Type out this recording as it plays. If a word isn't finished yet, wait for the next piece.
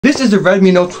This is the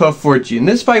Redmi Note 12 4G, and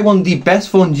this is probably one of the best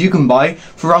phones you can buy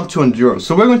for around €200.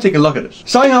 So we're going to take a look at it.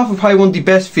 Starting off with probably one of the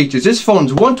best features, this phone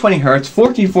is 120Hz,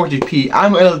 1440p,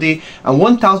 AMOLED, and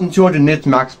 1200 nits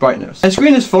max brightness. And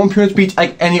screen this phone pretty much beats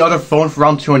like any other phone for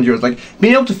around €200. Like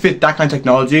being able to fit that kind of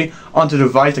technology onto a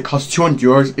device that costs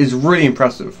 €200 is really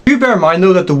impressive. Do bear in mind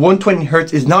though that the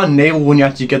 120Hz is not enabled when you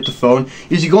actually get the phone.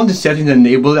 If you go into settings and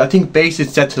enable it, I think base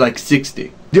is set to like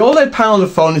 60. The OLED panel of the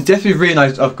phone is definitely a really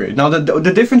nice upgrade. Now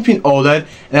the difference between OLED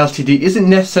and LCD isn't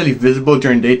necessarily visible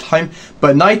during daytime, but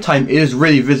at nighttime it is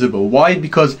really visible. Why?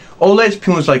 Because OLED is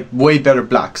pretty much like way better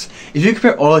blacks. If you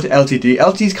compare OLED to LCD,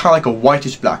 LCD is kind of like a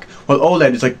whitish black, while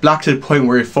OLED is like black to the point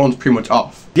where your phone's pretty much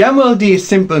off. The AMOLED is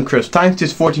simple and crisp thanks to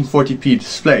its 1440p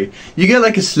display. You get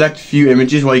like a select few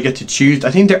images while you get to choose.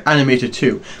 I think they're animated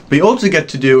too. But you also get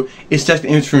to do is select an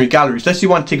image from your gallery. So let's say you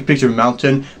want to take a picture of a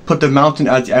mountain, put the mountain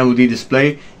as the AMOLED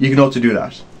display, you can also do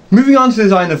that. Moving on to the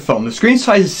design of the phone. The screen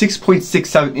size is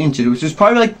 6.67 inches, which is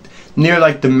probably like near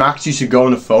like the max you should go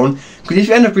on a phone. Because if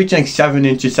you end up reaching like 7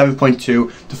 inches,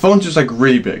 7.2, the phone's just like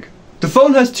really big. The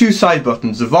phone has two side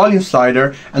buttons, the volume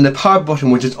slider and the power button,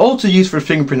 which is also used for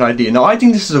fingerprint ID. Now I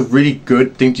think this is a really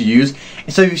good thing to use.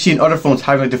 Instead of you seeing other phones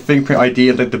having like the fingerprint ID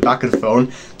at like the back of the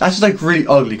phone, that's just like really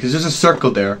ugly because there's a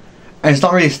circle there and it's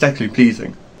not really aesthetically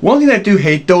pleasing. One thing I do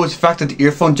hate though is the fact that the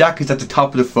earphone jack is at the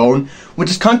top of the phone,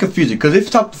 which is kind of confusing because if it's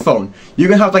top of the phone, you're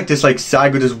going to have like this like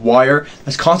sag with this wire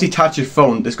that's constantly attached to your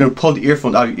phone that's going to pull the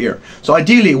earphone out of your ear. So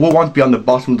ideally it will want to be on the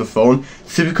bottom of the phone,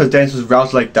 simply because then it's just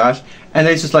routes like that and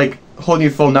then it's just like holding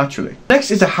your phone naturally. Next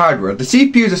is the hardware. The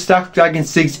CPU is a Snapdragon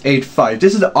 685.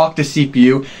 This is an octa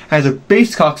CPU, has a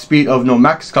base clock speed of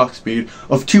max clock speed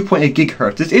of 2.8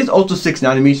 GHz. This is also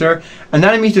 6nm, and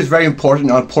nanometer is very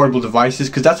important on portable devices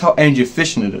because that's how energy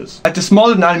efficient it is. Like the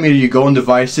smaller nanometer you go on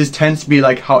devices tends to be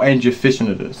like how energy efficient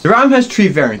it is. The RAM has three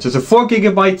variants. There's a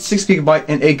 4GB, 6GB,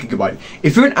 and 8GB.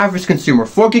 If you're an average consumer,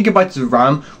 4GB of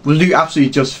RAM will do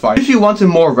absolutely just fine. If you wanted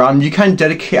more RAM, you can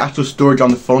dedicate actual storage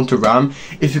on the phone to RAM.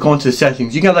 If you go into the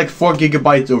settings, you can have like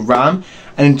 4GB of RAM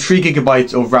and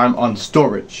 3GB of RAM on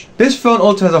storage. This phone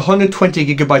also has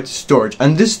 120GB of storage,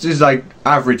 and this is like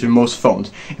average in most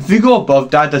phones. If you go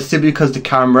above that, that's simply because the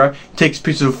camera takes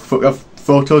pictures of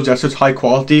photos at such high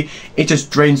quality, it just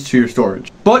drains to your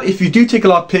storage. But if you do take a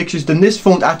lot of pictures, then this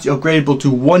phone is actually upgradable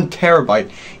to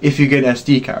 1TB if you get an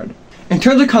SD card. In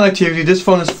terms of connectivity, this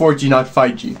phone is 4G, not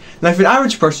 5G. Now, if you're an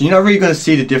average person, you're not really going to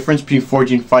see the difference between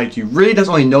 4G and 5G. Really, that's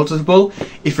only noticeable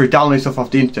if you're downloading stuff off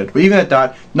the internet. But even at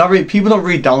that, people don't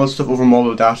really download stuff over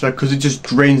mobile data because it just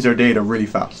drains their data really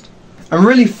fast. And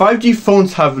really, 5G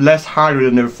phones have less hardware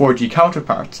than their 4G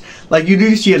counterparts. Like, you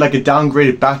do see like a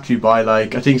downgraded battery by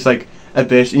like, I think it's like a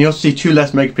bit, and you'll see 2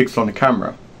 less megapixels on the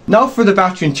camera. Now for the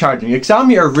battery and charging.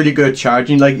 Xiaomi are really good at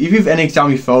charging. Like if you have any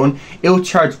Xiaomi phone, it will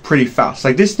charge pretty fast.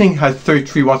 Like this thing has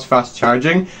 33 watts fast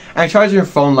charging and it charges your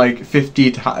phone like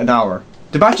 50 to an hour.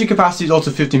 The battery capacity is also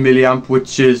 50 milliamp,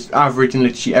 which is average in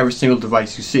literally every single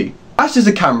device you see. As is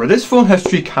the camera, this phone has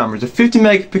 3 cameras, a 50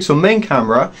 megapixel main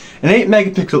camera, an 8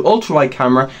 megapixel ultra wide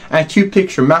camera, and a 2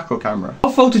 picture macro camera.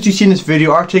 All photos you see in this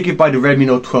video are taken by the Redmi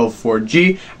Note 12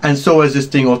 4G, and so is this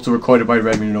thing also recorded by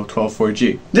Redmi Note 12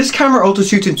 4G. This camera also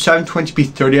shoots in 720p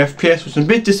 30fps, which I'm a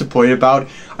bit disappointed about.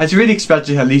 I was really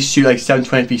expecting to at least shoot like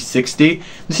 720p 60.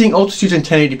 This thing also shoots in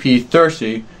 1080p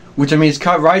 30, which I mean is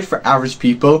kind of right for average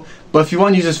people, but if you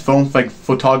want to use this phone for like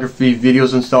photography,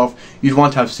 videos and stuff, you'd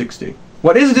want to have 60.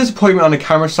 What is a disappointment on the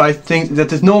camera side of things is that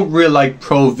there's no real like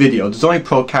pro video, there's only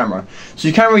pro camera. So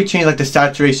you can't really change like the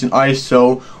saturation,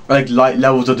 ISO, or like light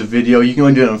levels of the video, you can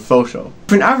only do it on photo.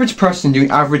 For an average person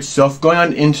doing average stuff, going on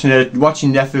the internet,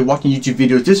 watching Netflix, watching YouTube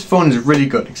videos, this phone is really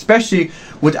good, especially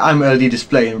with AMOLED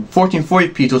display, and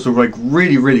 1440p is also like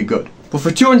really good. But for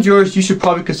 €200 you should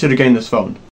probably consider getting this phone.